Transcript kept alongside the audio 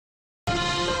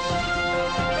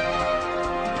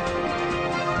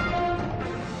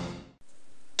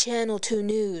Channel 2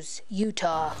 News,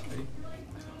 Utah.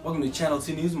 Welcome to Channel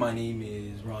 2 News. My name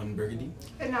is Ron Burgandy.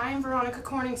 And I am Veronica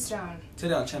Corningstone.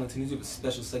 Today on Channel 2 News we have a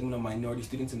special segment on minority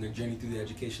students and their journey through the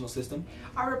educational system.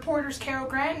 Our reporters Carol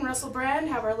Grant and Russell Brand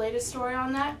have our latest story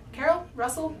on that. Carol?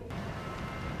 Russell?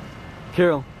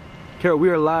 Carol, we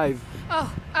are live.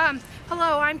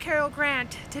 Hello, I'm Carol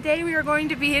Grant. Today we are going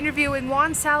to be interviewing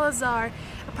Juan Salazar,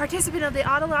 a participant of the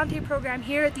Adelante program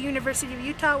here at the University of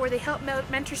Utah, where they help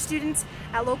mentor students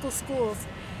at local schools.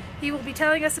 He will be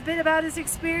telling us a bit about his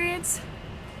experience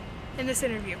in this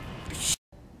interview.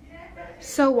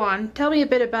 So Juan, tell me a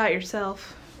bit about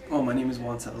yourself. Well, my name is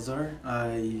Juan Salazar.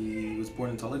 I was born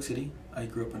in Salt Lake City. I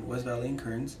grew up in West Valley in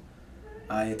Kearns.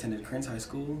 I attended Kearns High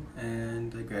School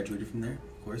and I graduated from there,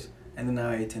 of course. And then now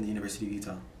I attend the University of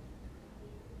Utah.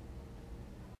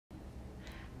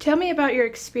 Tell me about your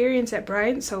experience at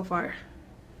Bryant so far.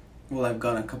 Well, I've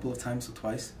gone a couple of times, so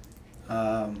twice.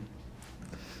 But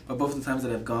both of the times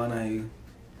that I've gone, I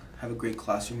have a great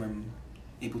classroom. I'm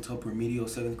able to help remedial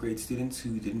 7th grade students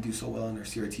who didn't do so well on their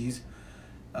CRTs.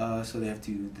 So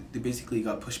they basically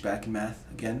got pushed back in math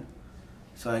again.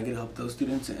 So I get to help those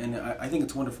students, and I think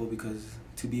it's wonderful because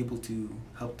to be able to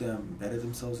help them better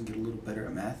themselves and get a little better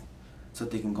at math so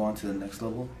that they can go on to the next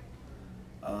level.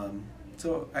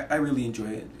 So I really enjoy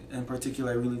it. In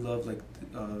particular, I really love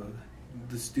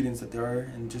the students that there are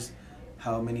and just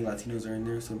how many Latinos are in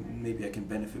there, so maybe I can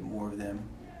benefit more of them.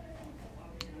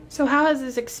 So how has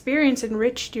this experience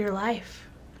enriched your life?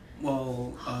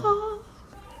 Well,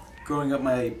 growing up,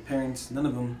 my parents, none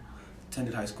of them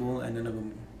attended high school, and none of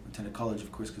them attended college,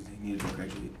 of course, because they needed to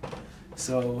graduate.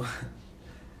 So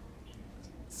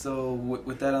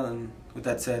with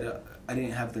that said, I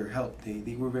didn't have their help.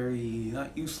 They were very,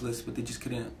 not useless, but they just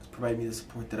couldn't provide me the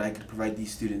support that I could provide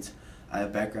these students. I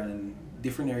have background in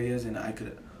different areas, and I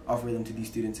could offer them to these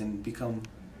students and become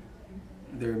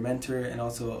their mentor and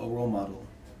also a role model.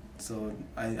 So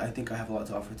I think I have a lot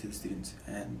to offer to the students,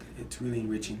 and it's really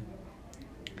enriching.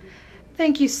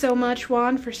 Thank you so much,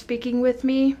 Juan, for speaking with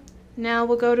me. Now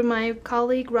we'll go to my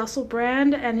colleague Russell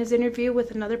Brand and his interview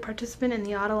with another participant in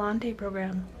the Adelante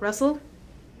program. Russell?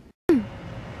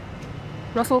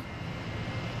 Russell?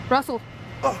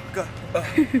 Oh, God.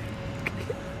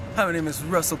 Hi, my name is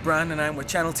Russell Brand, and I'm with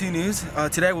Channel 2 News.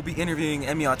 Today we'll be interviewing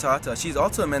Emmy Atata. She's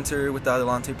also a mentor with the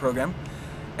Adelante program,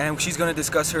 and she's going to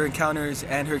discuss her encounters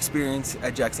and her experience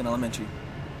at Jackson Elementary.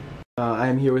 I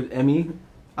am here with Emmy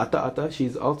Atata.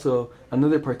 She's also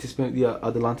another participant of the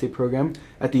Adelante program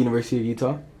at the University of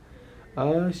Utah.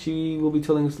 She will be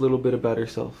telling us a little bit about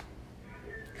herself.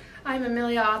 I'm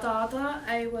Amelia Atata.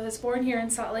 I was born here in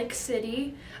Salt Lake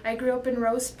City. I grew up in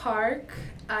Rose Park.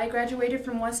 I graduated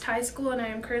from West High School, and I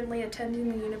am currently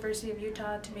attending the University of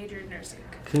Utah to major in nursing.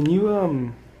 Can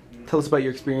you tell us about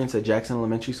your experience at Jackson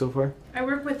Elementary so far? I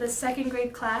work with a 2nd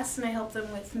grade class, and I help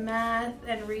them with math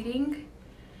and reading.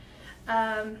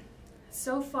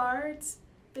 So far, it's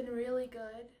been really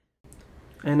good.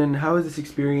 And then how has this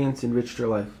experience enriched your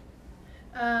life?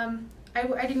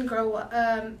 I didn't grow up,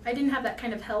 I didn't have that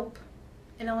kind of help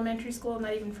in elementary school,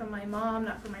 not even from my mom,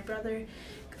 not from my brother,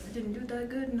 because I didn't do that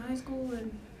good in high school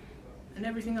and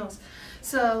everything else.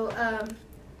 So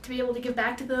to be able to give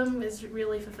back to them is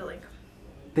really fulfilling.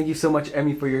 Thank you so much,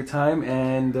 Emmy, for your time,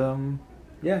 and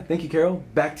yeah, thank you, Carol.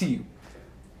 Back to you.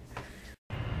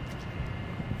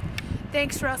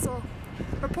 Thanks, Russell.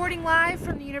 Reporting live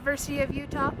from the University of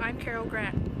Utah, I'm Carol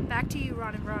Grant. Back to you,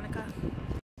 Ron and Veronica.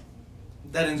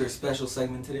 That ends our special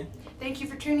segment today. Thank you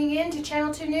for tuning in to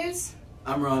Channel 2 News.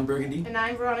 I'm Ron Burgandy. And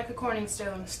I'm Veronica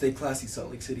Corningstone. Stay classy,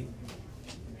 Salt Lake City.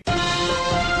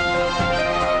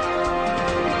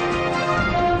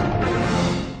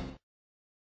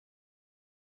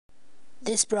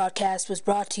 This broadcast was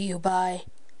brought to you by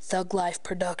Thug Life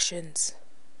Productions.